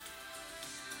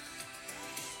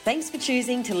Thanks for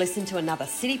choosing to listen to another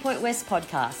Citipointe West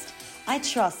podcast. I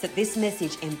trust that this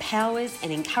message empowers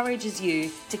and encourages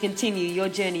you to continue your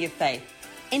journey of faith.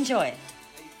 Enjoy.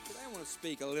 Today I want to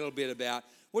speak a little bit about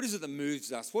what is it that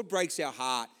moves us, what breaks our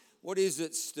heart, what is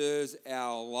it that stirs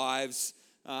our lives.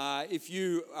 If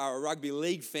you are a rugby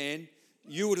league fan,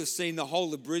 you would have seen the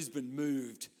whole of Brisbane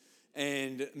moved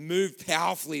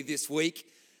powerfully this week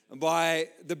by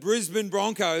the Brisbane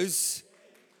Broncos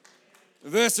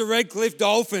versus the Redcliffe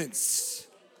Dolphins.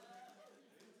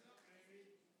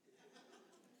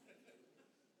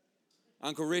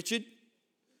 Uncle Richard,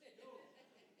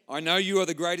 I know you are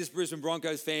the greatest Brisbane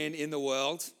Broncos fan in the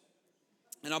world,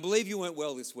 and I believe you went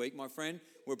well this week, my friend.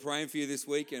 We're praying for you this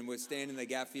week, and we're standing the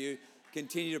gap for you.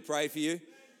 Continue to pray for you.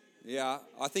 Yeah,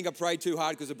 I think I prayed too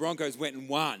hard because the Broncos went and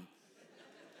won.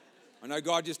 I know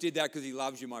God just did that because he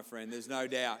loves you, my friend. There's no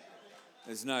doubt.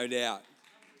 There's no doubt.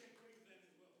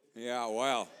 Yeah,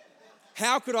 wow.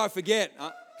 How could I forget?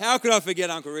 How could I forget,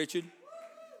 Uncle Richard?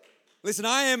 Listen,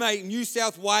 I am a New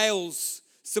South Wales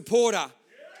supporter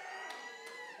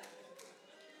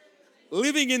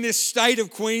living in this state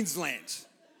of Queensland.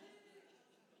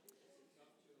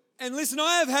 And listen,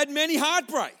 I have had many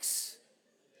heartbreaks.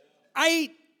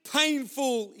 8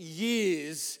 painful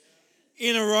years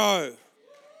in a row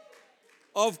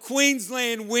of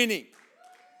Queensland winning.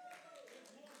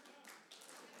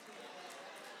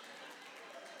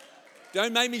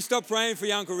 Don't make me stop praying for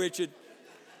you, Uncle Richard.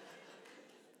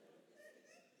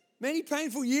 Many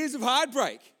painful years of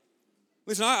heartbreak.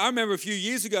 Listen, I remember a few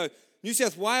years ago, New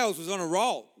South Wales was on a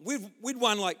roll. We'd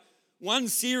won like one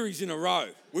series in a row,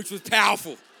 which was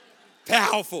powerful.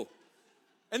 Powerful.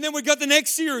 And then we got the next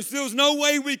series. There was no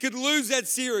way we could lose that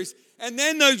series. And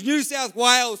then those New South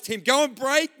Wales team go and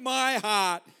break my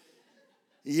heart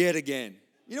yet again.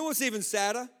 You know what's even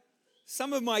sadder?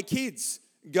 Some of my kids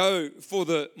go for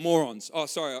the Morons. Oh,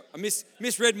 sorry, I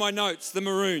misread my notes. The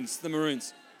Maroons.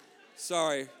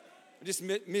 Sorry, I just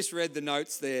misread the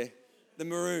notes there. The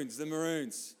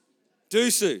Maroons.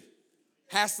 Dusu,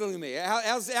 hassling me.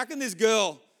 How can this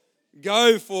girl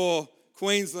go for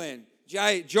Queensland?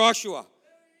 Joshua.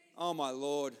 Oh, my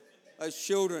Lord. Those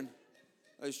children,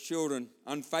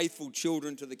 unfaithful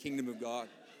children to the kingdom of God.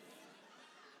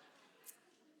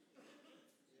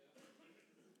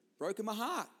 Broken my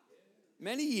heart.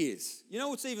 Many years. You know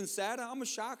what's even sadder? I'm a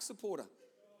Sharks supporter.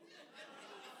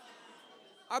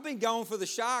 I've been going for the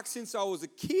Sharks since I was a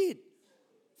kid.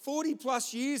 40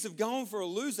 plus years of going for a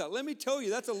loser. Let me tell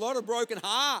you, that's a lot of broken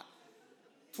heart.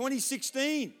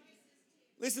 2016.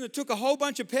 Listen, it took a whole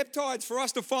bunch of peptides for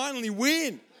us to finally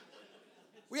win.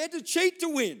 We had to cheat to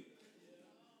win.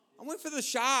 I went for the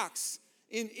Sharks.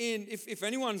 If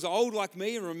anyone's old like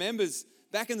me and remembers,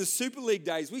 back in the Super League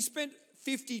days, we spent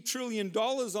 $50 trillion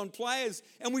on players,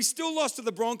 and we still lost to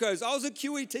the Broncos. I was at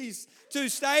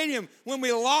QET2 Stadium when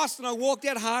we lost, and I walked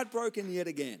out heartbroken yet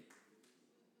again.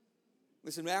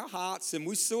 Listen, our hearts, and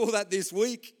we saw that this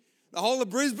week. The whole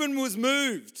of Brisbane was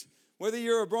moved. Whether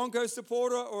you're a Broncos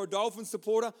supporter or a Dolphins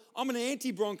supporter, I'm an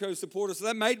anti-Broncos supporter, so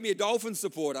that made me a Dolphins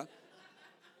supporter.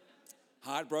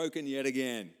 Heartbroken yet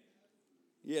again.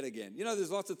 Yet again. You know,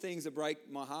 there's lots of things that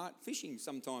break my heart. Fishing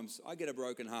sometimes, I get a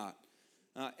broken heart.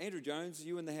 Andrew Jones, are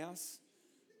you in the house?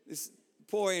 This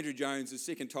poor Andrew Jones is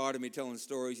sick and tired of me telling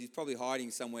stories. He's probably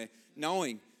hiding somewhere,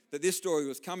 knowing that this story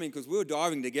was coming because we were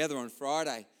diving together on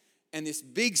Friday, and this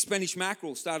big Spanish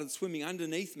mackerel started swimming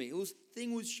underneath me. The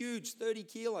thing was huge, 30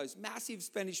 kilos, massive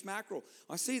Spanish mackerel.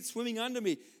 I see it swimming under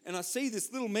me, and I see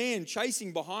this little man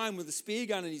chasing behind with a spear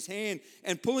gun in his hand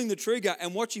and pulling the trigger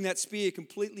and watching that spear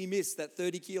completely miss that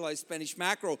 30 kilo Spanish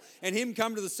mackerel and him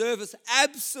come to the surface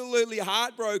absolutely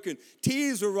heartbroken.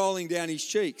 Tears were rolling down his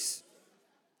cheeks.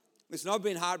 Listen, I've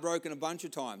been heartbroken a bunch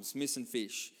of times missing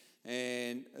fish,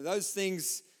 and those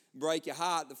things break your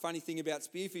heart. The funny thing about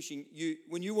spearfishing,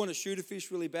 when you want to shoot a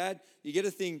fish really bad, you get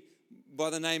a thing by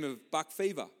the name of buck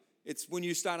fever. It's when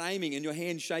you start aiming and your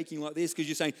hand's shaking like this because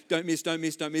you're saying, don't miss,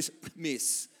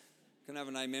 miss. Can I have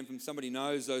an amen from somebody who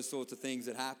knows those sorts of things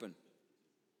that happen?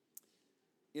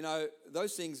 You know,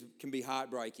 those things can be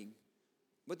heartbreaking,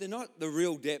 but they're not the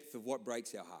real depth of what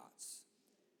breaks our hearts.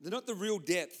 They're not the real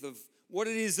depth of what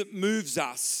it is that moves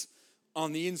us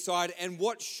on the inside and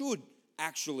what should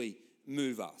actually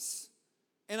move us.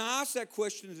 And I ask that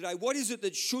question today, what is it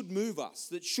that should move us,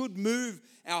 that should move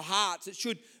our hearts, that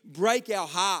should break our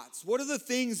hearts? What are the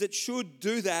things that should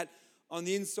do that on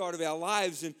the inside of our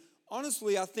lives? And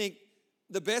honestly, I think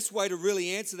the best way to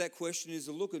really answer that question is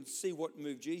to look and see what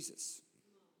moved Jesus.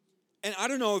 And I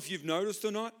don't know if you've noticed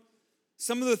or not,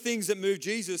 some of the things that move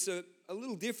Jesus are a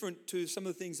little different to some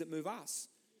of the things that move us.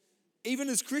 Even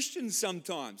as Christians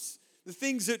sometimes, the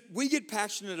things that we get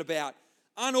passionate about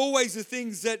aren't always the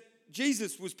things that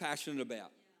Jesus was passionate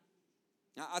about.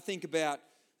 Now, I think about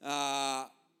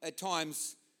at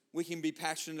times we can be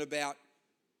passionate about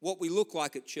what we look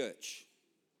like at church.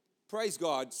 Praise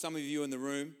God, some of you in the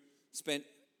room spent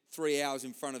 3 hours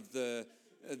in front of the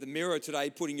mirror today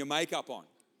putting your makeup on.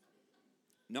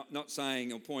 Not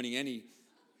saying or pointing any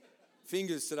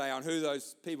fingers today on who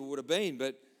those people would have been,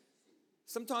 but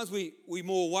sometimes we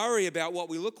more worry about what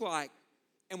we look like,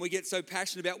 and we get so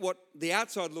passionate about what the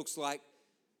outside looks like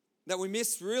that we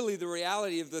miss really the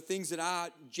reality of the things that are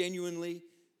genuinely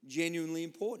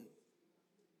important.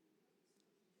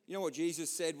 You know what Jesus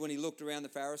said when he looked around the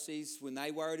Pharisees when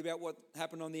they worried about what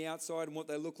happened on the outside and what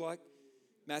they looked like?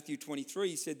 Matthew 23,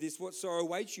 he said this, "What sorrow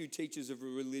awaits you, teachers of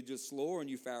religious law, and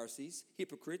you Pharisees,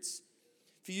 hypocrites,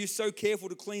 for you're so careful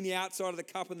to clean the outside of the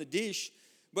cup and the dish,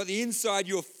 but the inside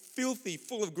you're filthy,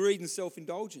 full of greed and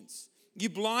self-indulgence. You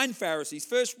blind Pharisees,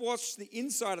 first wash the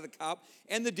inside of the cup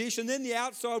and the dish, and then the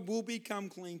outside will become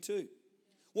clean too.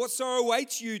 What sorrow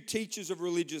awaits you, teachers of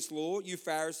religious law, you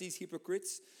Pharisees,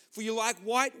 hypocrites, for you're like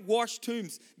whitewashed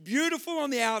tombs, beautiful on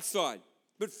the outside,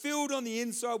 but filled on the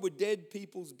inside with dead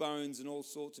people's bones and all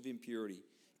sorts of impurity.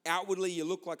 Outwardly you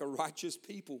look like a righteous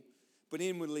people, but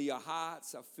inwardly your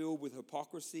hearts are filled with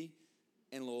hypocrisy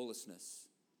and lawlessness."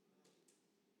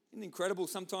 Isn't it incredible?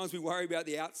 Sometimes we worry about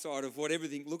the outside of what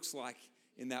everything looks like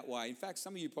in that way. In fact,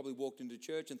 some of you probably walked into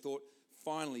church and thought,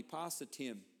 finally, Pastor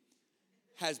Tim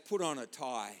has put on a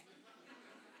tie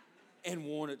and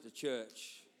worn it to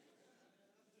church.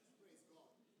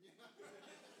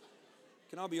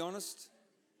 Can I be honest?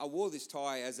 I wore this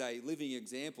tie as a living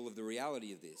example of the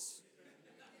reality of this.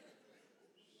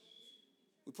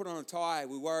 We put on a tie,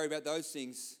 we worry about those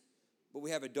things, but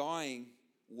we have a dying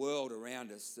world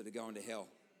around us that are going to hell.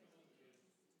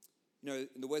 You know,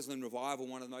 in the Wesleyan revival,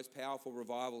 one of the most powerful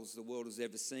revivals the world has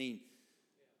ever seen,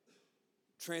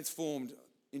 transformed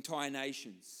entire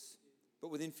nations. But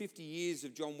within 50 years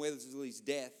of John Wesley's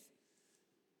death,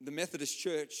 the Methodist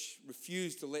Church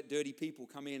refused to let dirty people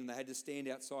come in, and they had to stand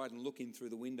outside and look in through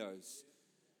the windows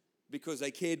because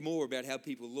they cared more about how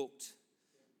people looked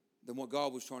than what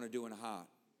God was trying to do in a heart.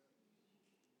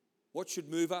 What should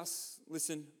move us?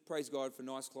 Listen, praise God for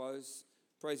nice clothes.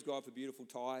 Praise God for beautiful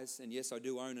ties. And yes, I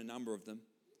do own a number of them.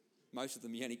 Most of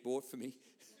them Yannick bought for me.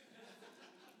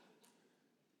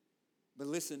 But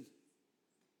listen,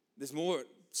 there's more at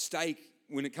stake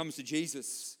when it comes to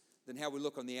Jesus than how we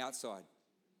look on the outside.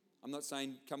 I'm not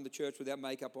saying come to church without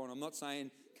makeup on. I'm not saying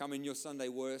come in your Sunday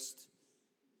worst.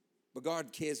 But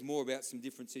God cares more about some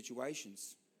different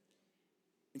situations.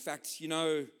 In fact, you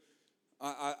know,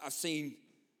 I've seen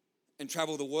and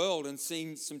traveled the world and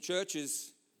seen some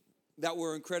churches that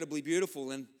were incredibly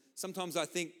beautiful. And sometimes I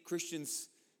think Christians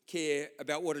care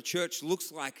about what a church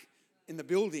looks like in the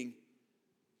building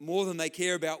more than they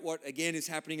care about what, again, is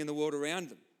happening in the world around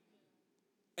them.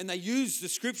 And they use the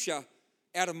scripture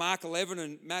out of Mark 11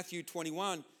 and Matthew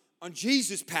 21 on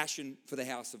Jesus' passion for the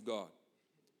house of God.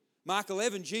 Mark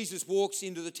 11, Jesus walks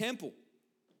into the temple.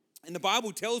 And the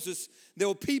Bible tells us there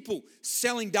were people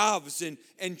selling doves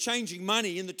and changing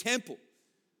money in the temple.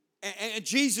 And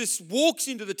Jesus walks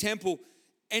into the temple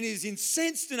and is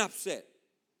incensed and upset.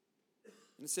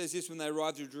 And it says this, when they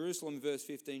arrived at Jerusalem, verse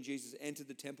 15, Jesus entered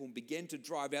the temple and began to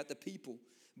drive out the people,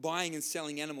 buying and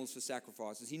selling animals for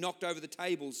sacrifices. He knocked over the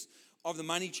tables of the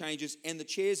money changers and the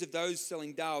chairs of those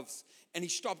selling doves. And he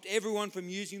stopped everyone from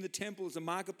using the temple as a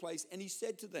marketplace. And he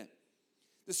said to them,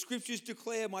 "The scriptures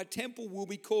declare my temple will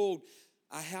be called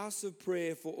a house of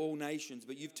prayer for all nations,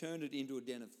 but you've turned it into a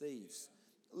den of thieves."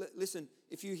 Listen,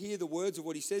 if you hear the words of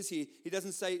what he says here, he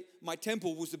doesn't say my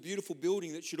temple was a beautiful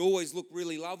building that should always look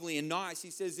really lovely and nice.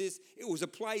 He says this, it was a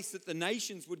place that the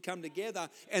nations would come together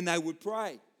and they would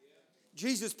pray.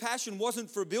 Jesus' passion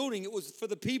wasn't for a building, it was for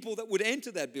the people that would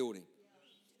enter that building.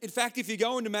 In fact, if you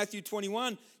go into Matthew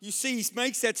 21, you see he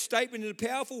makes that statement in a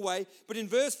powerful way. But in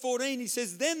verse 14, he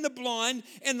says, "Then the blind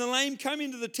and the lame come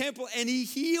into the temple and he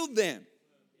healed them."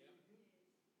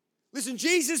 Listen,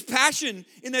 Jesus' passion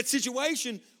in that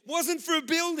situation wasn't for a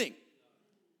building.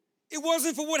 It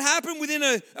wasn't for what happened within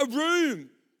a room.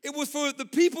 It was for the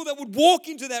people that would walk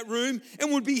into that room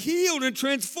and would be healed and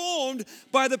transformed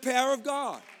by the power of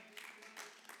God.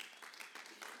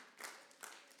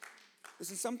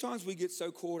 Listen, sometimes we get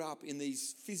so caught up in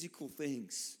these physical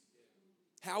things.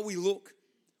 How we look,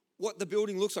 what the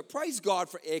building looks like. Praise God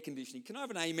for air conditioning. Can I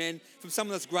have an amen from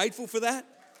someone that's grateful for that?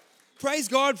 Praise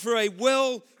God for a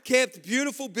well-kept,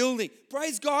 beautiful building.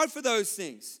 Praise God for those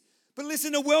things. But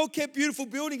listen, a well-kept, beautiful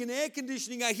building and air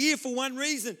conditioning are here for one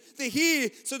reason. They're here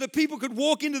so that people could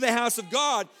walk into the house of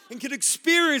God and could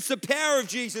experience the power of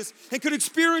Jesus and could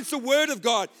experience the Word of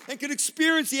God and could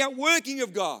experience the outworking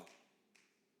of God.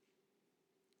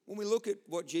 When we look at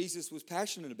what Jesus was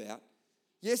passionate about,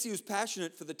 yes, he was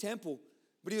passionate for the temple,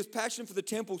 but he was passionate for the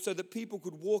temple so that people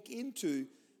could walk into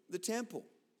the temple.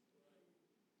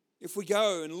 If we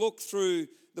go and look through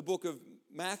the book of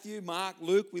Matthew, Mark,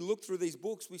 Luke, we look through these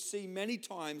books, we see many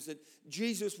times that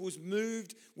Jesus was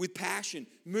moved with passion,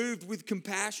 moved with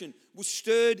compassion, was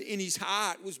stirred in his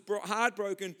heart, was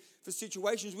heartbroken for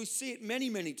situations. We see it many,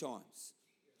 many times.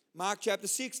 Mark chapter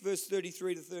 6, verse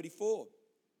 33 to 34.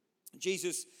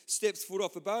 Jesus steps foot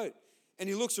off a boat and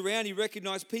he looks around, he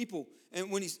recognized people. And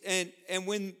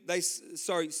when they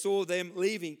saw them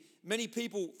leaving, many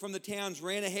people from the towns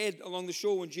ran ahead along the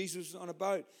shore when Jesus was on a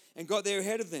boat and got there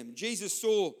ahead of them. Jesus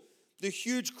saw the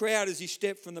huge crowd as he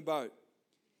stepped from the boat.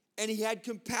 And he had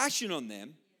compassion on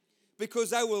them because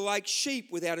they were like sheep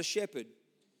without a shepherd.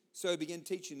 So he began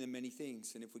teaching them many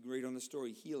things. And if we can read on the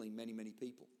story, healing many, many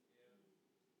people.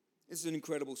 This is an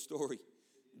incredible story.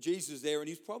 Jesus is there and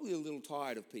he's probably a little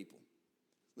tired of people.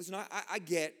 Listen, I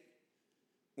get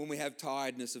when we have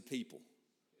tiredness of people.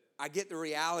 I get the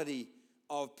reality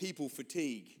of people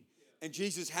fatigue. And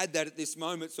Jesus had that at this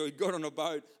moment, so he got on a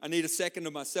boat. I need a second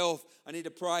to myself. I need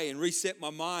to pray and reset my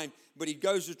mind. But he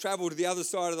goes to travel to the other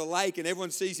side of the lake, and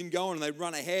everyone sees him going, and they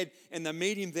run ahead, and they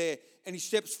meet him there. And he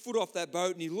steps foot off that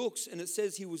boat, and he looks, and it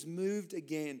says he was moved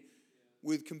again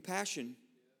with compassion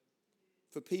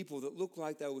for people that looked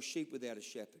like they were sheep without a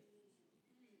shepherd.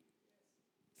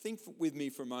 Think with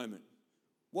me for a moment.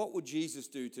 What would Jesus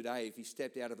do today if he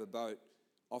stepped out of a boat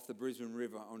off the Brisbane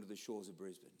River onto the shores of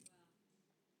Brisbane?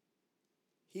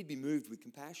 He'd be moved with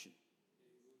compassion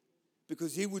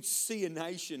because he would see a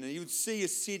nation and he would see a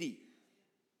city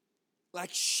like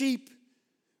sheep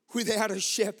without a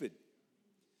shepherd.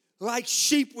 Like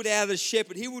sheep without a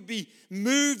shepherd. He would be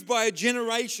moved by a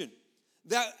generation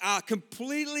that are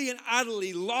completely and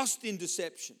utterly lost in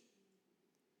deception.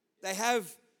 They have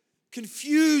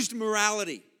confused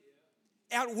morality,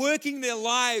 outworking their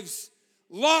lives,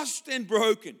 lost and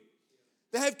broken.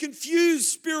 They have confused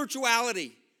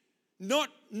spirituality, not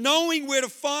knowing where to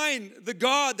find the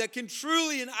God that can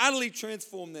truly and utterly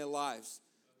transform their lives.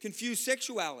 Confused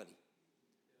sexuality.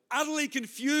 Utterly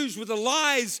confused with the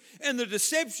lies and the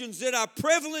deceptions that are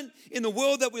prevalent in the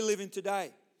world that we live in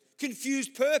today.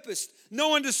 Confused purpose.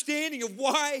 No understanding of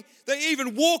why they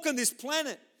even walk on this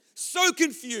planet. So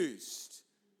confused.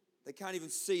 They can't even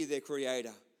see their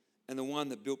Creator and the one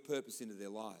that built purpose into their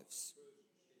lives.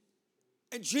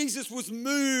 And Jesus was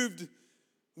moved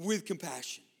with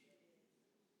compassion.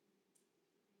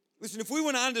 Listen, if we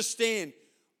want to understand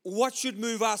what should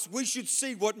move us, we should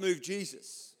see what moved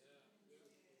Jesus.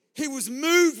 He was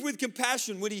moved with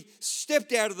compassion when he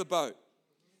stepped out of the boat.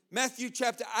 Matthew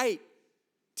chapter 8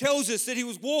 tells us that he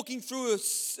was walking through a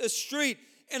street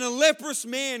and a leprous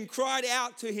man cried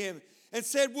out to him and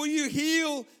said, "Will you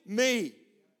heal me?"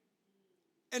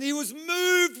 And he was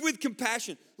moved with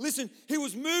compassion. Listen, he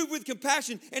was moved with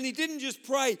compassion and he didn't just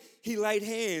pray, he laid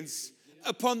hands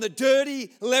upon the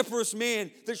dirty, leprous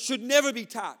man that should never be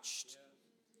touched.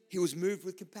 He was moved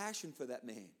with compassion for that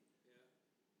man.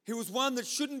 He was one that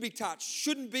shouldn't be touched,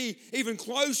 shouldn't be even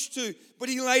close to, but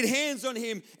he laid hands on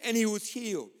him and he was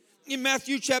healed. In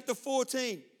Matthew chapter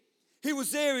 14, he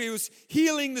was there, he was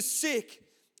healing the sick,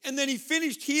 and then he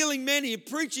finished healing many and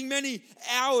preaching many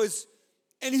hours,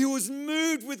 and he was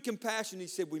moved with compassion. He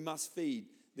said, "We must feed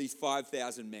these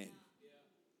 5,000 men."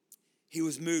 He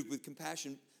was moved with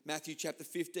compassion. Matthew chapter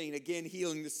 15, again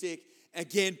healing the sick,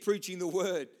 again preaching the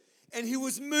word. And he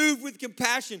was moved with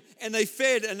compassion and they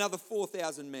fed another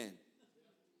 4,000 men.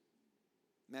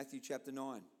 Matthew chapter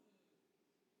 9.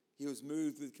 He was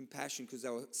moved with compassion because they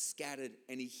were scattered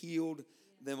and he healed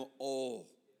them all.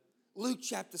 Luke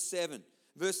chapter 7,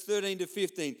 verse 13 to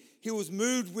 15. He was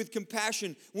moved with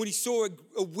compassion when he saw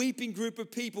a weeping group of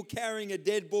people carrying a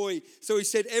dead boy. So he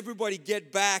said, "Everybody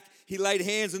get back." He laid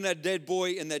hands on that dead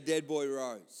boy and that dead boy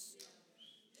rose.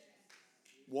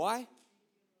 Why?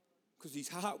 Because his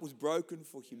heart was broken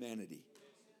for humanity.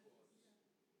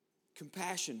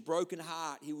 Compassion, broken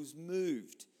heart. He was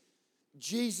moved.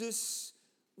 Jesus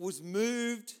was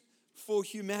moved for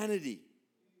humanity.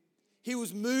 He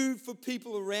was moved for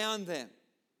people around them.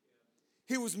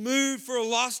 He was moved for a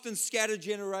lost and scattered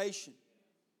generation.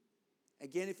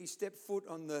 Again, if he stepped foot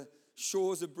on the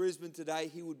shores of Brisbane today,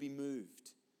 he would be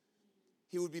moved.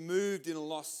 He would be moved in a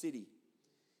lost city.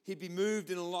 He'd be moved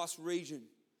in a lost region.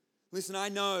 Listen, I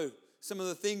know some of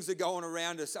the things that go on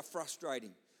around us are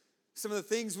frustrating. Some of the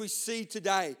things we see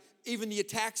today, even the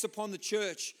attacks upon the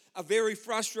church, are very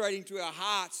frustrating to our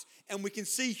hearts. And we can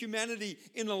see humanity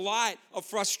in the light of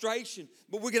frustration.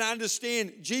 But we're going to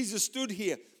understand Jesus stood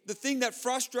here. The thing that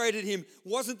frustrated him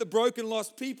wasn't the broken,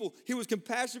 lost people. He was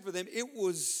compassionate for them. It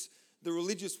was the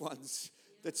religious ones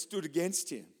that stood against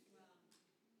him.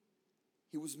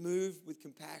 He was moved with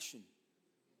compassion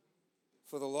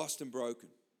for the lost and broken.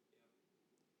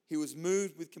 He was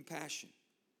moved with compassion.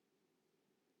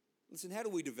 Listen, how do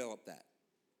we develop that?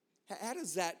 How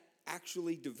does that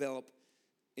actually develop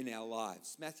in our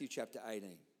lives? Matthew chapter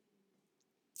 18.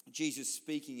 Jesus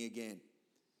speaking again.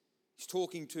 He's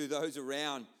talking to those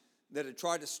around that had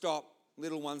tried to stop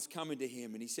little ones coming to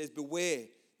him. And he says, beware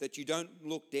that you don't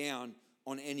look down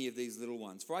on any of these little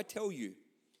ones. For I tell you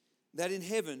that in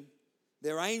heaven,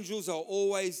 their angels are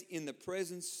always in the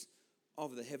presence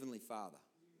of the Heavenly Father.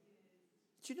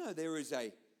 Do you know there is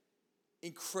an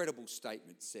incredible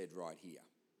statement said right here?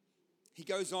 He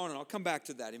goes on, and I'll come back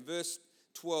to that. In verse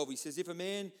 12, he says, if a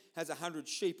man has 100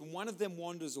 sheep and one of them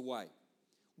wanders away,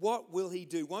 what will he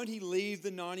do? Won't he leave the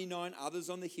 99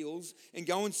 others on the hills and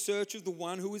go in search of the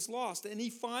one who is lost? And he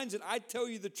finds it. I tell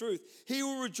you the truth. He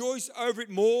will rejoice over it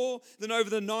more than over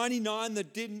the 99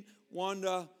 that didn't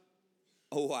wander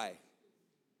away.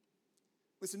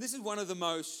 Listen, this is one of the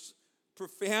most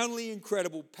profoundly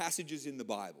incredible passages in the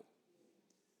Bible.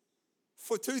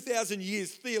 For 2,000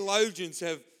 years, theologians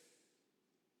have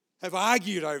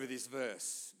argued over this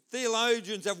verse.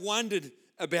 Theologians have wondered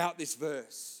about this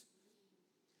verse.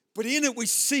 But in it we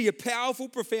see a powerful,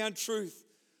 profound truth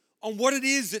on what it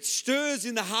is that stirs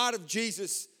in the heart of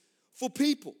Jesus for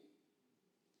people.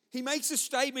 He makes a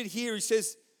statement here. He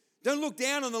says, don't look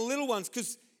down on the little ones,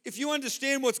 because if you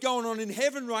understand what's going on in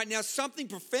heaven right now, something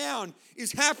profound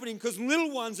is happening because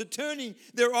little ones are turning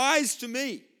their eyes to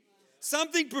me.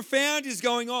 Something profound is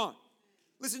going on.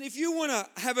 Listen, if you want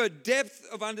to have a depth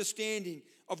of understanding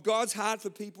of God's heart for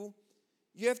people,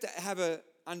 you have to have an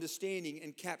understanding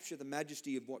and capture the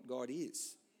majesty of what God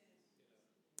is.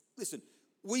 Listen,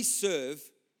 we serve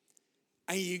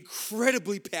an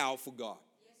incredibly powerful God.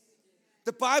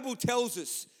 The Bible tells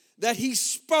us that He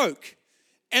spoke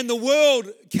and the world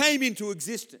came into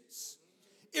existence.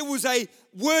 It was a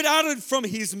word uttered from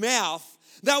His mouth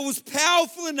that was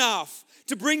powerful enough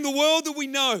to bring the world that we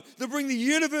know, to bring the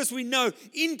universe we know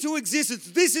into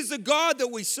existence. This is the God that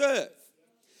we serve.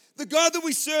 The God that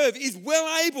we serve is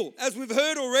well able, as we've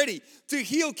heard already, to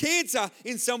heal cancer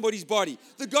in somebody's body.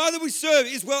 The God that we serve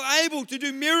is well able to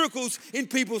do miracles in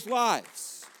people's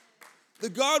lives. The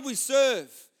God we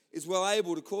serve is well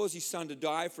able to cause His Son to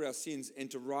die for our sins and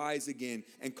to rise again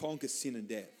and conquer sin and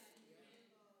death.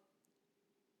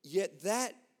 Yet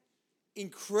that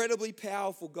incredibly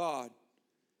powerful God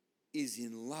is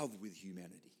in love with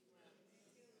humanity.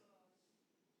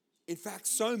 In fact,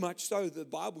 so much so, the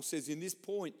Bible says in this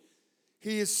point,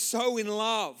 He is so in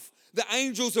love. The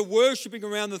angels are worshiping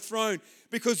around the throne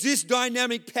because this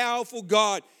dynamic, powerful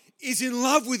God is in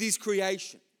love with His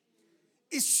creation.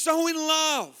 Is so in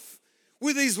love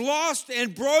with these lost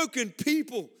and broken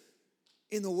people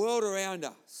in the world around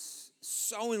us.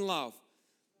 So in love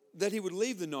that He would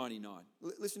leave the 99.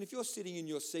 Listen, if you're sitting in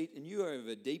your seat and you have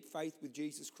a deep faith with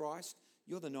Jesus Christ,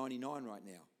 you're the 99 right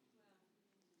now.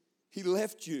 He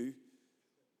left you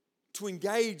to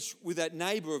engage with that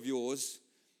neighbor of yours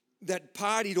that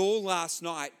partied all last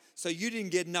night so you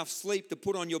didn't get enough sleep to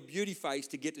put on your beauty face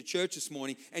to get to church this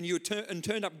morning, and you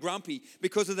turned up grumpy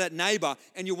because of that neighbor,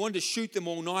 and you wanted to shoot them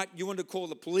all night. You wanted to call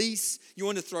the police. You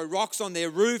wanted to throw rocks on their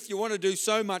roof. You want to do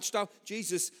so much stuff.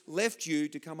 Jesus left you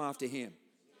to come after Him.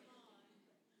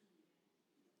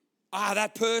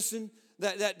 That person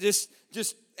that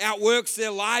just outworks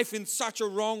their life in such a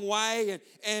wrong way,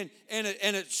 and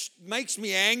it makes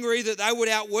me angry that they would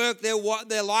outwork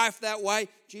their life that way.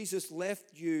 Jesus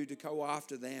left you to go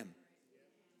after them.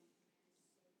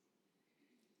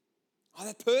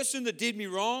 That person that did me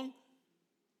wrong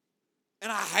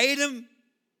and I hate him,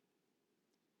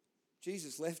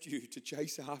 Jesus left you to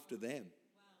chase after them.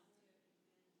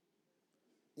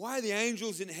 Why are the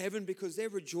angels in heaven? Because they're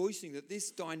rejoicing that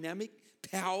this dynamic,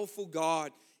 powerful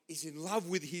God is in love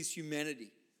with His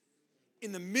humanity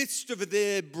in the midst of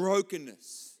their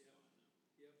brokenness.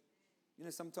 You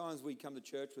know, sometimes we come to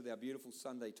church with our beautiful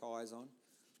Sunday ties on,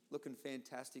 looking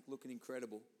fantastic, looking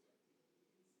incredible,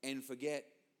 and forget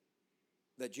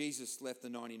that Jesus left the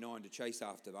 99 to chase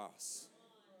after us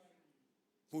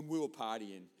when we were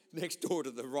partying next door to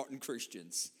the rotten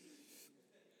Christians.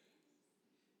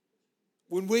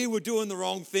 When we were doing the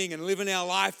wrong thing and living our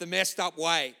life the messed up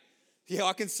way. Yeah,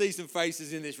 I can see some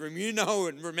faces in this room. You know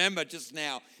and remember just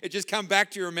now. It just come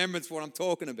back to your remembrance what I'm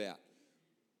talking about.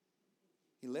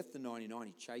 He left the 99,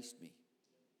 he chased me.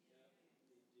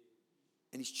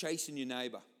 And he's chasing your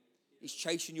neighbour. He's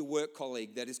chasing your work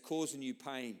colleague that is causing you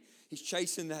pain. He's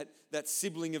chasing that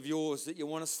sibling of yours that you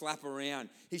want to slap around.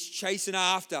 He's chasing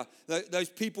after those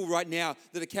people right now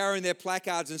that are carrying their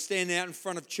placards and standing out in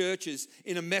front of churches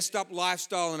in a messed up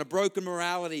lifestyle and a broken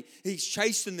morality. He's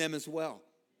chasing them as well.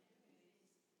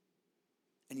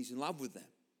 And he's in love with them.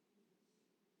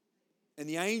 And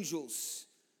the angels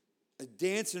are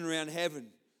dancing around heaven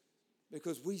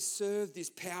because we serve this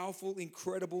powerful,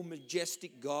 incredible,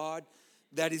 majestic God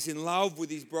that is in love with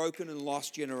his broken and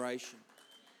lost generation.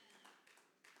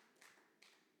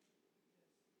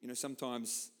 You know,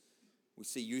 sometimes we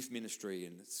see youth ministry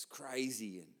and it's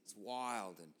crazy and it's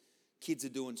wild and kids are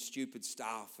doing stupid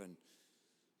stuff and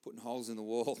putting holes in the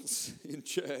walls in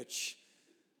church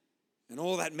and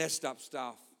all that messed up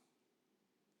stuff.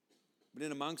 But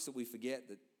in amongst it, we forget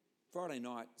that Friday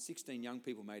night, 16 young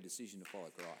people made a decision to follow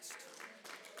Christ.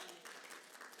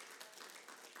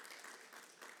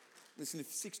 Listen, if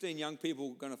 16 young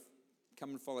people are going to come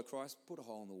and follow Christ, put a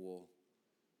hole in the wall.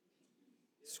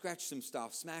 Scratch some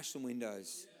stuff, smash some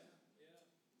windows.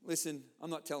 Listen, I'm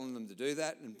not telling them to do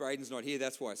that, and Braden's not here,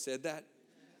 that's why I said that.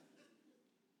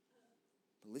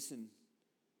 But listen,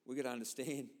 we've got to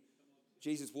understand,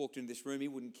 Jesus walked into this room, he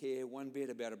wouldn't care one bit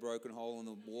about a broken hole in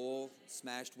the wall,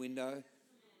 smashed window.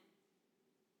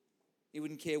 He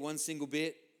wouldn't care one single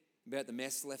bit about the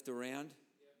mess left around.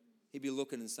 He'd be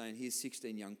looking and saying, here's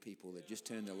 16 young people that just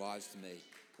turned their lives to me.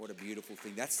 What a beautiful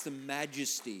thing. That's the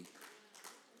majesty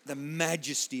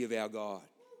of our God.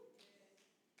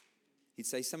 He'd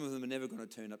say some of them are never going to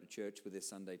turn up to church with their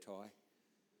Sunday tie.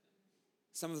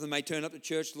 Some of them may turn up to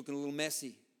church looking a little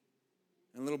messy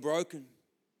and a little broken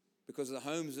because of the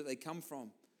homes that they come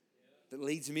from that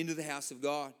leads them into the house of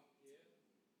God.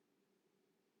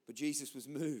 But Jesus was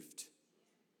moved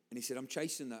and he said, I'm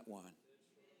chasing that one.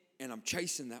 And I'm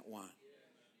chasing that one.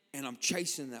 And I'm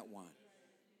chasing that one.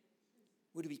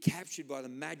 We're to be captured by the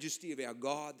majesty of our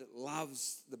God that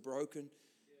loves the broken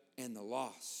and the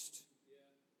lost.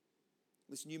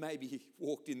 Listen, you may be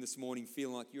walked in this morning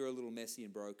feeling like you're a little messy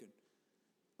and broken.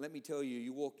 Let me tell you,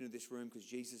 you walked into this room because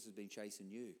Jesus has been chasing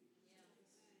you.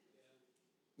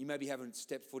 You maybe haven't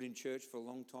stepped foot in church for a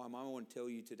long time. I want to tell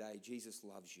you today, Jesus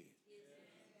loves you.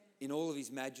 In all of his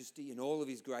majesty, in all of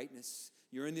his greatness.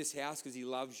 You're in this house because he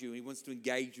loves you. He wants to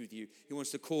engage with you. He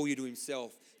wants to call you to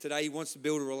himself. Today he wants to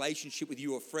build a relationship with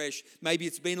you afresh. Maybe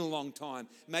it's been a long time.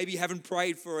 Maybe you haven't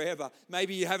prayed forever.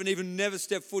 Maybe you haven't even never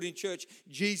stepped foot in church.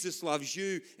 Jesus loves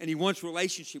you and he wants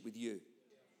relationship with you.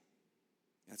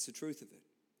 That's the truth of it.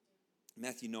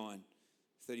 Matthew 9,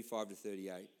 35 to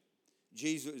 38.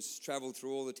 Jesus traveled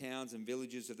through all the towns and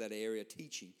villages of that area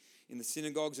teaching in the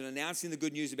synagogues and announcing the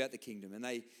good news about the kingdom.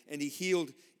 And he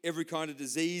healed every kind of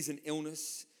disease and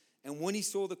illness. And when he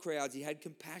saw the crowds, he had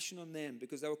compassion on them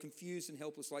because they were confused and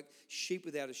helpless like sheep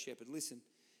without a shepherd. Listen,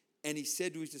 and he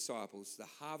said to his disciples, the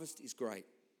harvest is great,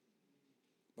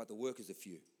 but the workers are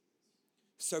few.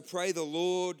 So pray the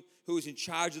Lord who is in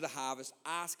charge of the harvest,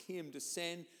 ask him to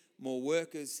send more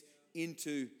workers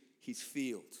into his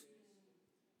field.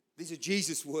 These are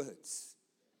Jesus' words.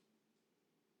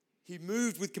 He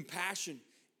moved with compassion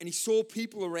and he saw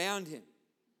people around him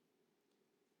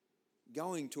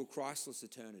going to a Christless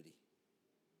eternity.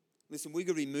 Listen, we've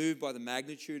got to be moved by the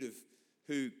magnitude of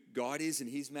who God is and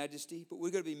his majesty, but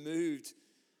we've got to be moved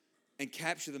and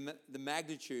capture the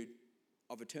magnitude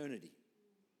of eternity.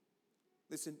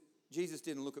 Listen, Jesus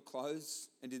didn't look at clothes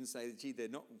and didn't say, gee, they're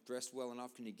not dressed well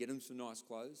enough. Can you get them some nice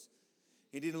clothes?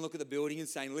 He didn't look at the building and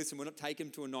saying, listen, we're not taking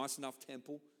them to a nice enough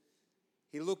temple.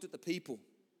 He looked at the people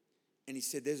and he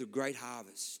said, there's a great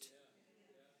harvest.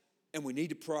 And we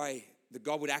need to pray that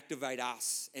God would activate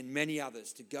us and many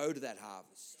others to go to that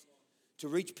harvest, to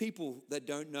reach people that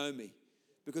don't know me.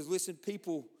 Because listen,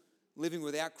 people living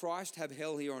without Christ have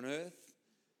hell here on earth,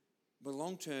 but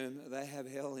long term, they have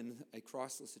hell in a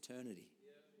Christless eternity.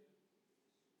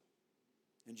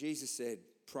 And Jesus said,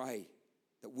 pray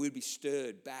that we'd be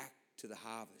stirred back to the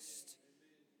harvest,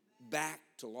 back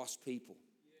to lost people,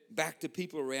 back to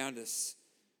people around us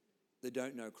that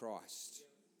don't know Christ.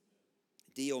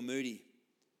 D.L. Moody,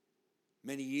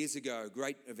 many years ago,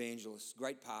 great evangelist,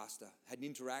 great pastor, had an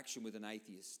interaction with an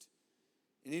atheist.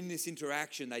 And in this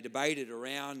interaction, they debated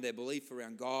around their belief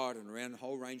around God and around a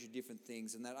whole range of different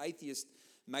things. And that atheist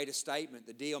made a statement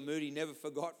that D.L. Moody never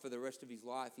forgot for the rest of his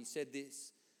life. He said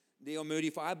this, D.L. Moody,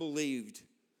 if I believed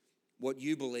what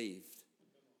you believed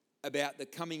about the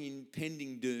coming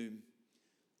impending doom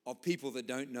of people that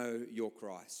don't know your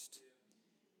Christ,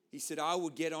 he said, I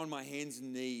would get on my hands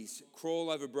and knees, crawl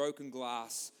over broken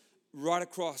glass, right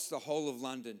across the whole of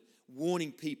London,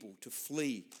 warning people to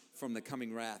flee from the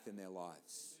coming wrath in their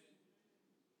lives.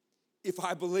 If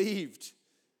I believed,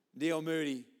 D.L.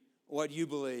 Moody, what you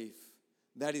believe,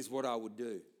 that is what I would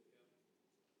do.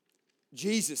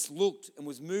 Jesus looked and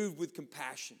was moved with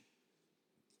compassion.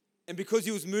 And because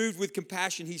he was moved with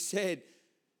compassion, he said,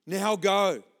 now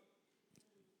go.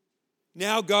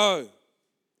 Now go.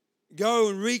 Go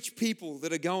and reach people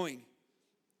that are going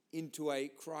into a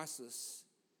crisis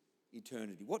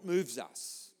eternity. What moves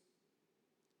us?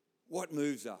 What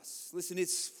moves us? Listen,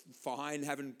 it's fine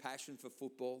having passion for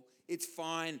football. It's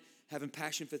fine having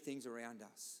passion for things around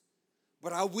us.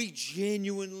 But are we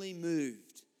genuinely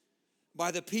moved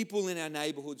by the people in our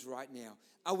neighborhoods right now?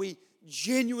 Are we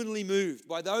genuinely moved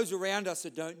by those around us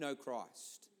that don't know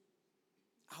Christ?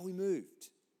 Are we moved?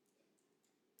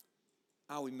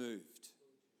 Are we moved?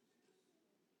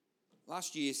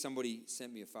 Last year, somebody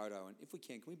sent me a photo, and if we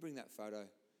can we bring that photo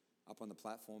up on the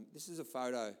platform? This is a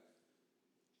photo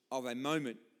of a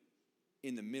moment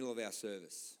in the middle of our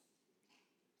service.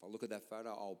 If I look at that photo,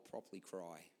 I'll properly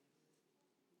cry.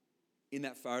 In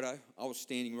that photo, I was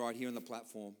standing right here on the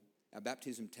platform. Our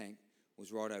baptism tank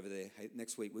was right over there. Hey,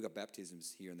 next week, we've got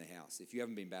baptisms here in the house. If you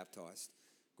haven't been baptised,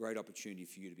 great opportunity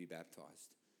for you to be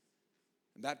baptised.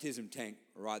 A baptism tank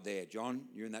right there. John,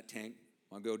 you're in that tank.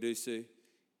 My girl Dusu,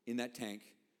 in that tank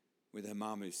with her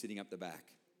mum who's sitting up the back.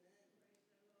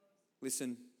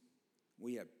 Listen,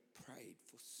 we have prayed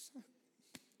for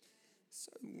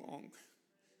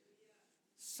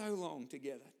so long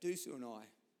together, Dusu and I.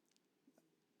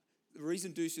 The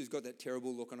reason Dusu's got that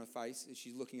terrible look on her face is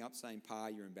she's looking up saying, Pa,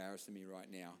 you're embarrassing me right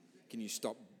now. Can you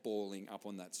stop bawling up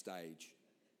on that stage?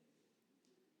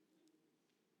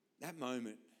 That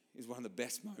moment is one of the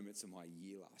best moments of my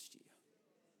year last year.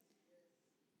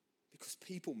 Because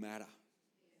people matter.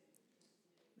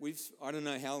 I don't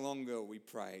know how long ago we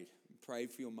prayed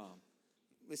for your mum.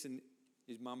 Listen,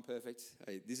 is mum perfect?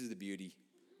 Hey, this is the beauty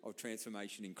of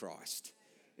transformation in Christ.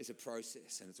 It's a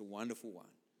process and it's a wonderful one.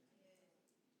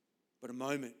 But a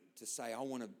moment to say, I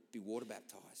want to be water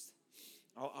baptized.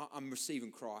 I'm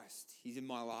receiving Christ. He's in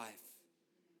my life.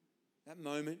 That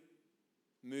moment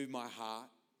moved my heart.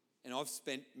 And I've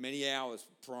spent many hours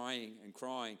praying and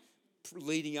crying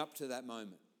leading up to that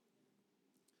moment.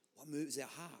 What moves our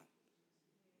heart?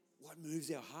 What moves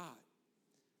our heart?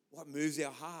 What moves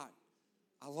our heart?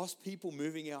 Are lost people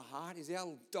moving our heart? Is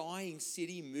our dying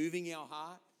city moving our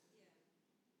heart?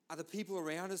 Are the people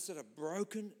around us that are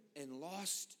broken and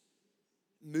lost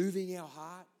moving our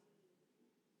heart?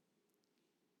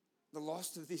 The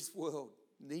lost of this world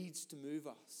needs to move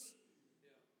us.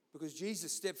 Because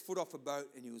Jesus stepped foot off a boat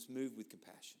and he was moved with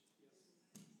compassion.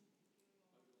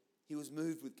 He was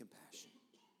moved with compassion.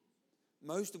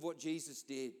 Most of what Jesus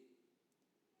did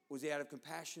was out of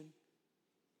compassion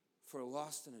for a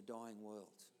lost and a dying world.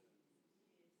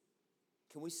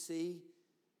 Can we see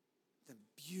the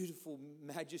beautiful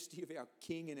majesty of our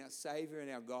King and our Savior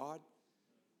and our God?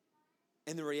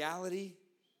 And the reality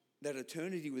that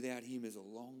eternity without him is a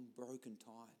long, broken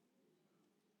time.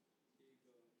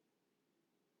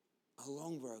 A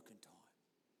long, broken time.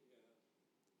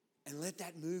 And let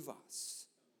that move us.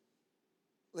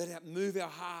 Let that move our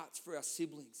hearts for our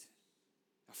siblings,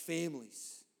 our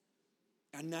families,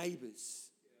 our neighbours,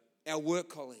 our work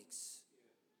colleagues,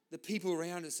 the people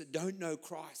around us that don't know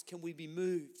Christ. Can we be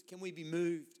moved? Can we be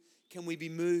moved? Can we be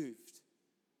moved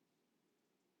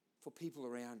for people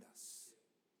around us?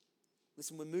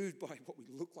 Listen, we're moved by what we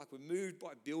look like. We're moved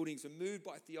by buildings. We're moved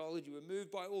by theology. We're moved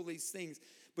by all these things.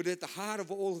 But at the heart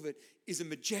of all of it is a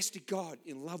majestic God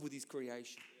in love with his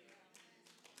creation.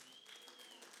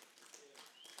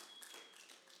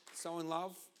 So in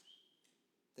love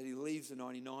that he leaves the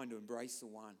 99 to embrace the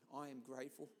one. I am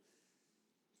grateful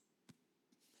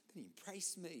that he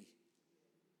embraced me.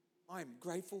 I am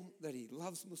grateful that he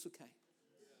loves Musukane.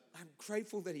 I'm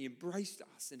grateful that he embraced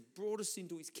us and brought us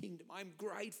into his kingdom. I'm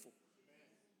grateful.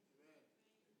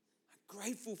 I'm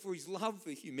grateful for his love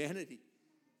for humanity.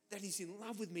 That he's in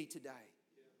love with me today.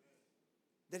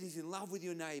 That he's in love with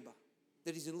your neighbour.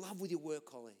 That he's in love with your work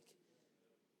colleague.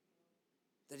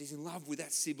 That he's in love with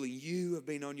that sibling you have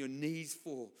been on your knees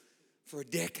for a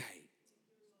decade.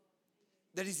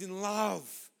 That he's in love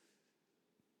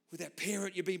with that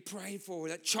parent you've been praying for,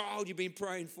 that child you've been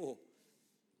praying for.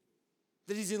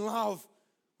 That he's in love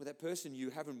with that person you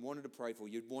haven't wanted to pray for,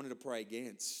 you'd wanted to pray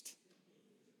against.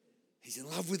 He's in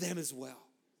love with them as well.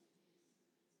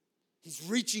 He's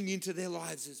reaching into their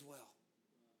lives as well.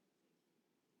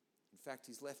 In fact,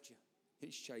 he's left you.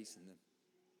 He's chasing them.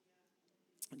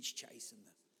 He's chasing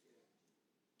them.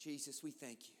 Jesus, we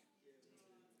thank you.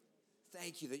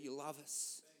 Thank you that you love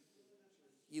us.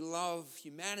 You love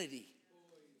humanity.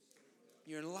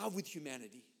 You're in love with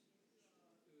humanity.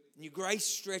 And your grace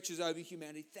stretches over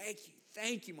humanity. Thank you.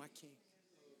 Thank you, my King.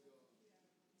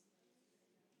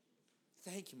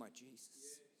 Thank you, my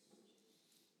Jesus.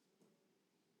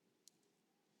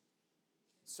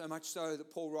 So much so that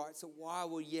Paul writes that while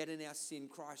we're yet in our sin,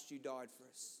 Christ, you died for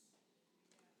us.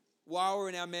 While we're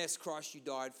in our mess, Christ, you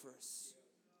died for us.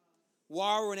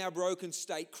 While we're in our broken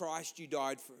state, Christ, you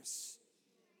died for us.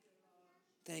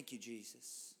 Thank you,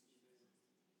 Jesus.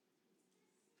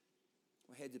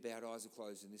 Our heads are bowed, eyes are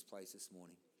closed in this place this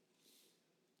morning.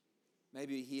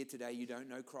 Maybe you're here today, you don't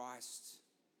know Christ.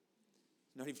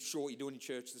 Not even sure what you're doing in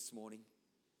church this morning.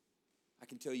 I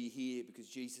can tell you here because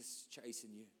Jesus is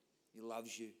chasing you. He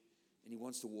loves you and he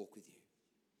wants to walk with you.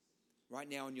 Right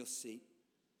now in your seat,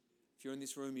 if you're in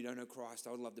this room, you don't know Christ,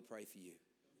 I would love to pray for you.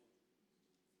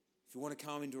 If you want to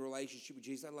come into a relationship with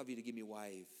Jesus, I'd love you to give me a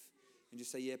wave and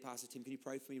just say, yeah, Pastor Tim, can you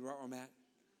pray for me right where I'm at?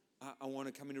 I want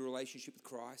to come into a relationship with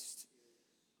Christ.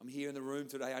 I'm here in the room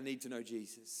today. I need to know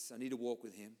Jesus. I need to walk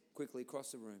with him. Quickly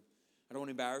across the room. I don't want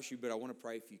to embarrass you, but I want to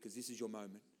pray for you because this is your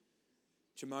moment.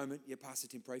 It's your moment. Yeah, Pastor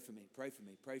Tim, pray for me. Pray for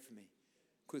me. Pray for me.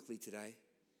 Quickly today.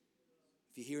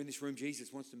 If you're here in this room,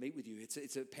 Jesus wants to meet with you.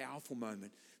 It's a powerful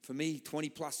moment. For me, 20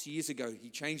 plus years ago, he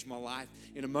changed my life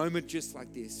in a moment just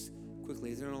like this.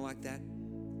 Quickly, is there anyone like that?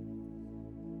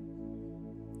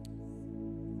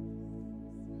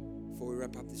 Before we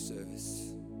wrap up this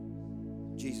service,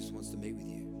 Jesus wants to meet with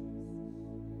you.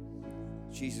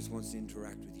 Jesus wants to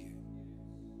interact with you.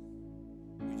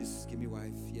 Will you just give me a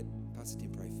wave? Yep, Pastor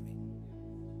Tim, pray for me.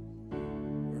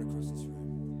 Right across this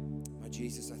room. My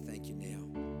Jesus, I thank you now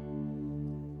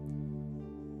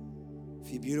for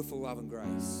your beautiful love and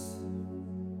grace.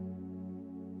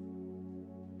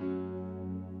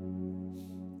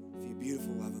 For your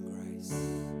beautiful love and grace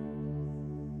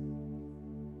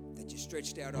that you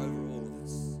stretched out over all of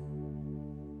us.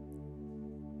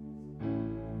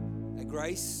 A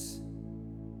grace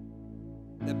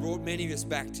that brought many of us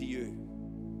back to you.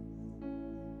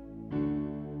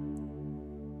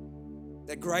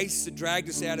 That grace that dragged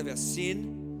us out of our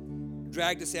sin,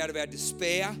 dragged us out of our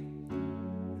despair,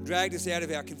 dragged us out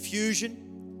of our confusion,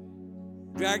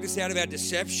 dragged us out of our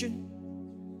deception,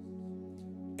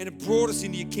 and it brought us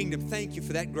into your kingdom. Thank you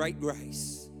for that great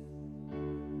grace.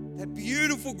 That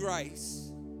beautiful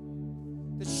grace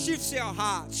that shifts our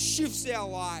hearts, shifts our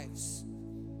lives,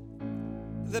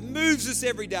 that moves us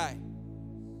every day.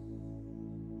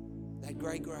 That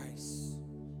great grace.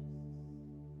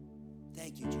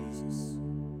 Thank you, Jesus.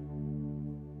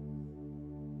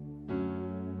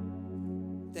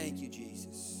 Thank you,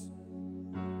 Jesus.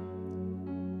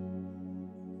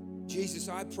 Jesus,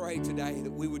 I pray today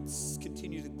that we would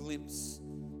continue to glimpse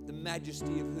the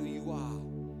majesty of who you are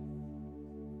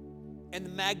and the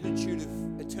magnitude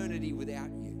of eternity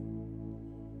without you.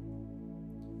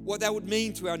 What that would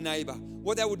mean to our neighbor,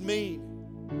 what that would mean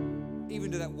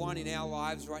even to that one in our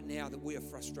lives right now that we are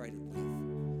frustrated with.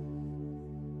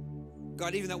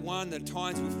 God, even that one that at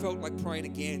times we felt like praying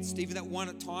against, even that one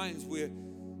at times we're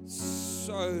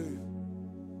so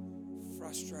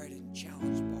frustrated and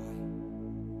challenged by.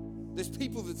 There's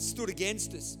people that stood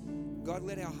against us. God,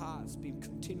 let our hearts be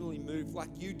continually moved like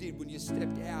you did when you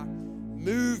stepped out,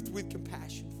 moved with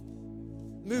compassion.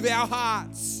 Move our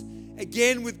hearts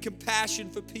again with compassion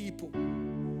for people.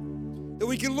 That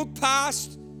we can look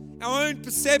past our own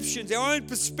perceptions, our own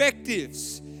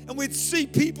perspectives, and we'd see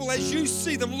people as you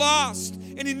see them, lost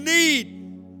and in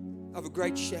need of a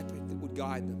great shepherd that would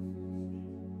guide them.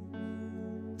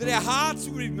 That our hearts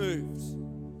would be moved.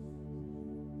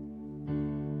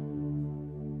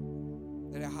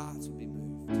 That our hearts would be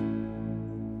moved.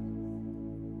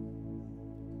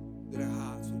 That our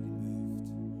hearts would be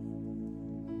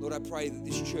moved. Lord, I pray that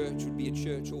this church would be a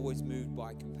church always moved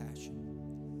by compassion.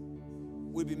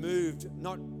 We'd be moved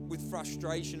not with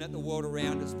frustration at the world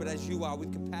around us, but as you are,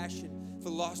 with compassion for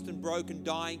lost and broken,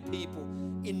 dying people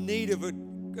in need of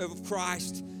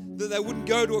Christ, that they wouldn't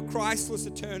go to a Christless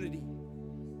eternity.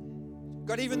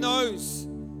 God, even those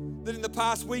that in the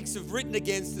past weeks have written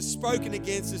against us, spoken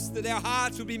against us, that our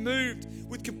hearts would be moved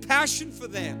with compassion for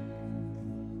them.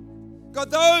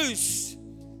 God, those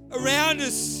around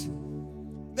us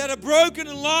that are broken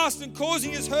and lost and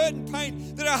causing us hurt and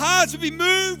pain, that our hearts would be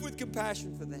moved with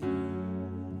compassion for them.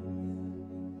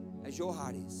 As your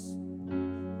heart is.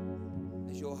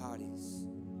 As your heart is.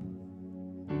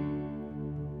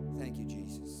 Thank you,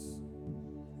 Jesus.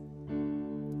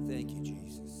 Thank you,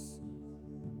 Jesus.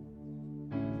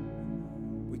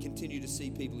 We continue to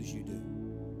see people as you do.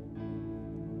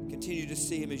 Continue to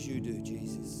see them as you do,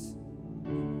 Jesus.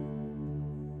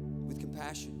 With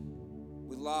compassion,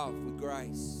 with love, with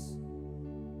grace.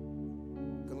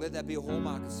 God, let that be a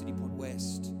hallmark of Citipointe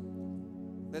West.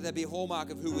 Let that be a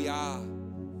hallmark of who we are.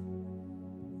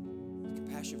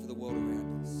 Compassion for the world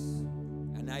around us.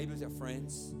 Our neighbours, our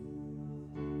friends,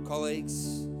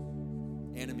 colleagues,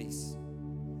 enemies.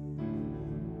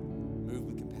 Move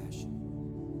with compassion.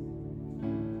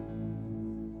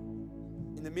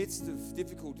 In the midst of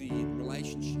difficulty in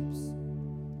relationships,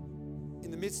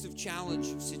 in the midst of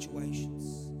challenge of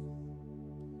situations,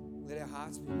 let our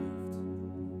hearts be moved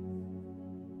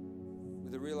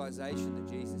with the realization that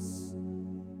Jesus,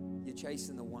 you're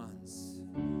chasing the ones.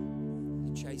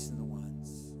 You're chasing the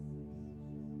ones.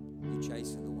 You're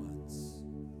chasing the ones.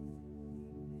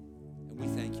 And we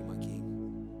thank you, my King.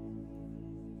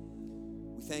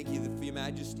 We thank you for your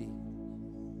majesty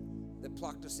that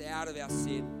plucked us out of our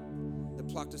sin, that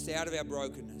plucked us out of our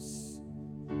brokenness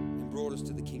and brought us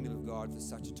to the kingdom of God for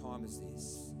such a time as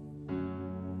this.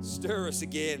 Stir us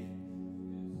again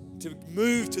to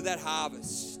move to that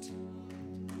harvest.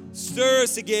 Stir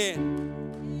us again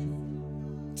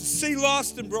to see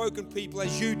lost and broken people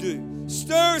as you do.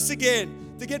 Stir us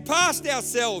again to get past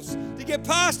ourselves, to get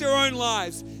past our own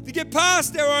lives, to get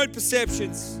past our own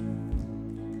perceptions,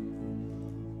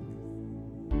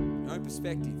 our own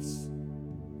perspectives,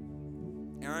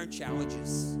 our own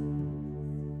challenges,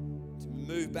 to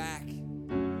move back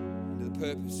into the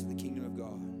purpose of the kingdom of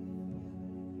God.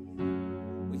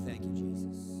 We thank you,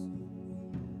 Jesus.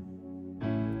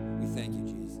 We thank you,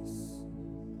 Jesus.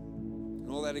 And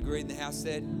all that agreed in the house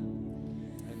said,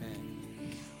 amen.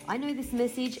 I know this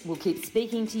message will keep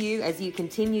speaking to you as you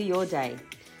continue your day.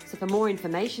 So for more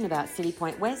information about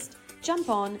Citipointe West, jump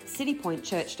on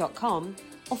citipointechurch.com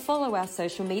or follow our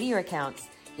social media accounts,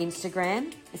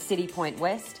 Instagram, Citipointe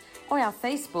West, or our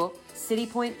Facebook,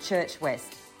 Citipointe Church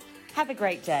West. Have a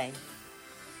great day.